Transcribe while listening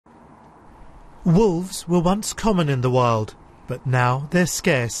Wolves were once common in the wild, but now they're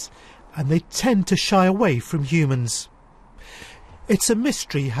scarce, and they tend to shy away from humans. It's a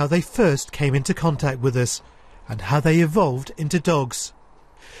mystery how they first came into contact with us, and how they evolved into dogs.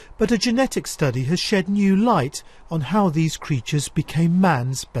 But a genetic study has shed new light on how these creatures became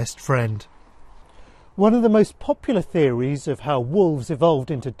man's best friend. One of the most popular theories of how wolves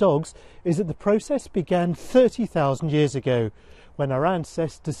evolved into dogs is that the process began 30,000 years ago, when our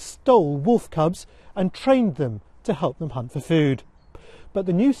ancestors stole wolf cubs and trained them to help them hunt for food. But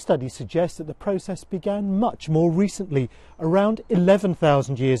the new study suggests that the process began much more recently, around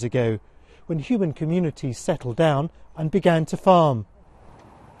 11,000 years ago, when human communities settled down and began to farm.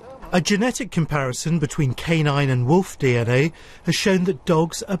 A genetic comparison between canine and wolf DNA has shown that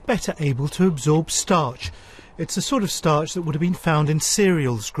dogs are better able to absorb starch. It's a sort of starch that would have been found in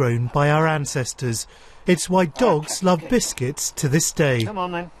cereals grown by our ancestors. It's why dogs love biscuits to this day. Come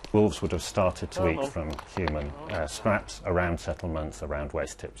on then. Wolves would have started to eat from human scraps around settlements, around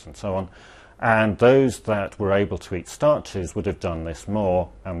waste tips and so on. And those that were able to eat starches would have done this more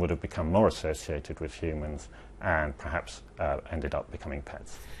and would have become more associated with humans and perhaps ended up becoming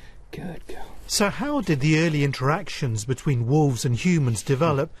pets. Good girl. So how did the early interactions between wolves and humans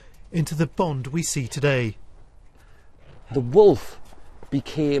develop into the bond we see today? The wolf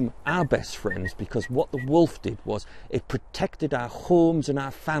became our best friends because what the wolf did was it protected our homes and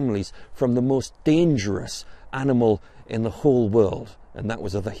our families from the most dangerous animal in the whole world, and that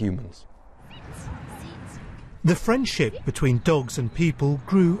was other humans. The friendship between dogs and people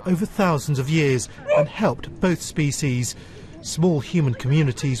grew over thousands of years and helped both species. Small human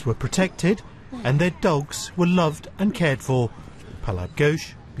communities were protected and their dogs were loved and cared for. Palab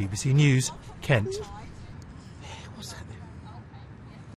Ghosh, BBC News, Kent.